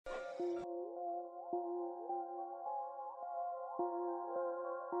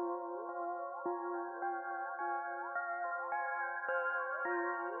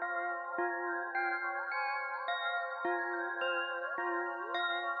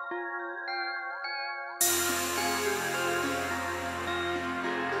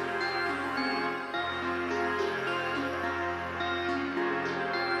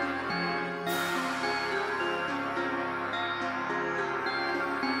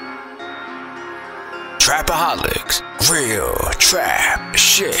Trapaholics, real trap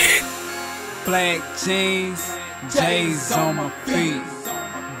shit. Black jeans, J's on my feet.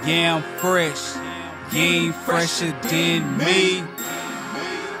 Yeah, I'm fresh. You ain't fresher than me.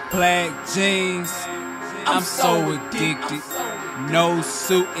 Black jeans, I'm so addicted. No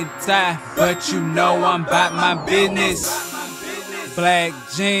suit and tie, but you know I'm about my business. Black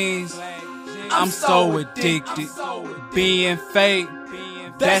jeans, I'm so addicted. Being fake,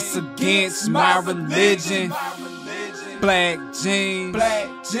 that's against my religion. Black jeans, black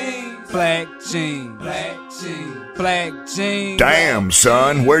jeans, black jeans, black jeans, black jeans. Damn,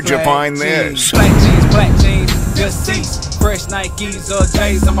 son, where'd you find this? Black jeans, just seats. Fresh Nikes or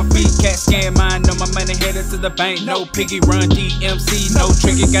J's on my feet. Cat scan mine, know my money headed to the bank. No piggy run DMC, no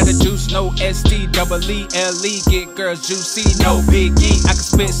trigger, got the juice, no ST, double E-L-E, get girls juicy, no Big E. I can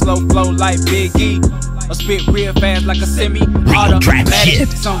spit slow flow like Big E. I spit real fast like a semi-automatic.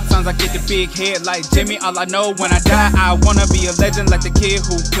 Sometimes I get the big head like Jimmy. All I know when I die, I wanna be a legend like the kid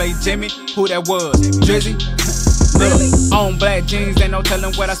who played Jimmy. Who that was? Drizzy? Really? On black jeans, ain't no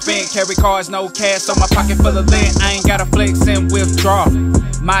telling what I spent. Carry cars, no cash, so my pocket full of lint. I ain't gotta flex and withdraw.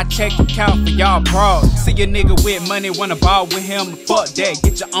 My check account for y'all broad. See a nigga with money, wanna ball with him. Fuck that,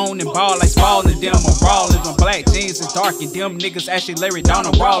 get your own and ball like Spalding them. I'm rawlin', my black jeans is dark and them niggas actually Larry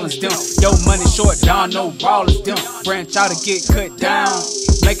Donald Rollins them. Yo, money short, Don, no Rollins them. Branch out to get cut down.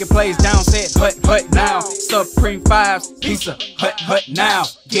 Making plays down set, hut now. Supreme 5s, pizza, hut now.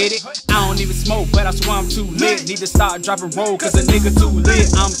 Get it? I don't even smoke, but I swear I'm too lit. Need to start dropping roll, cause a nigga too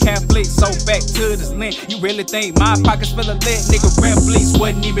lit. I'm Catholic, so back to this lint. You really think my pockets full of lit? Nigga, rent fleece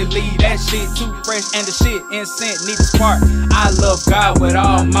wouldn't even leave that shit. Too fresh and the shit instant, need a spark. I love God with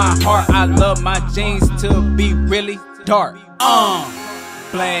all my heart. I love my jeans to be really dark.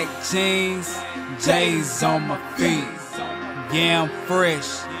 Black jeans, J's on my feet. Yeah, I'm fresh.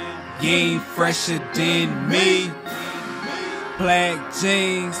 You ain't fresher than me. Black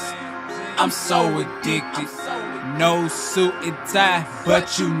jeans, I'm so addicted. No suit and tie,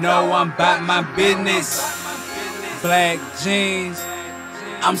 but you know I'm about my business. Black jeans,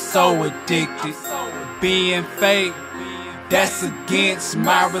 I'm so addicted. Being fake, that's against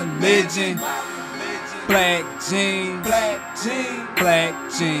my religion. Black jeans, black jeans, black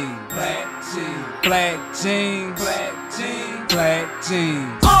jeans, black jeans, black jeans, black jeans, black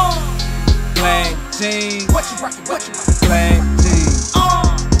jeans, black jeans, what you rockin', what you rockin', black jeans,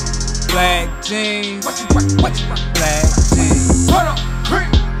 black jeans, what you rockin', what you rockin', black jeans, what up,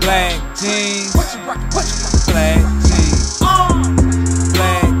 black jeans, what you rockin', what you rockin', black jeans,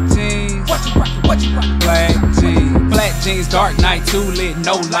 black jeans, what you rockin', what you rockin', black jeans. Black jeans, dark night, too lit,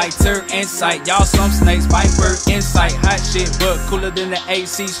 no lighter in sight. Y'all some snakes, viper insight. Hot shit, but cooler than the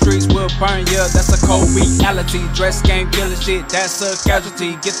AC. Streets will burn ya, that's a cold reality. Dress game, killer shit, that's a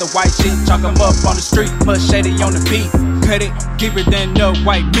casualty. Get the white shit, chalk 'em up on the street. Machete on the beat, cut it, deeper than the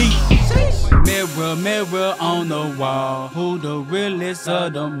white meat. Mirror, mirror on the wall, who the realest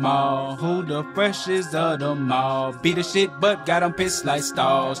of them all? Who the freshest of them all? Beat the shit, but got 'em pissed like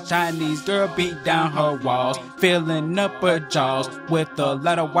stalls. Chinese girl beat down her walls, filling up her jaws with a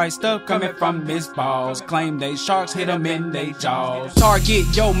lot of white stuff coming from his balls. Claim they sharks, hit 'em in they jaws. Target,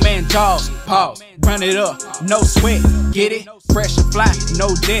 yo man, jaws, pause, run it up, no sweat, get it? Fresh and fly,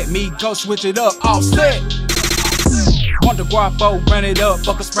 no debt, me go switch it up, all set. Want the guapo, run it up,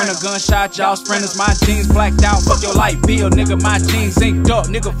 fuck a sprinter, gunshot, y'all sprinters. My jeans blacked out, fuck your light bill, nigga. My jeans inked up,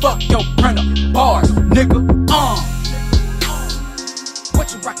 nigga, fuck your printer. Bars, nigga,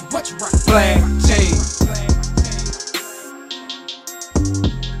 What you rockin', what you rockin'? Black jeans,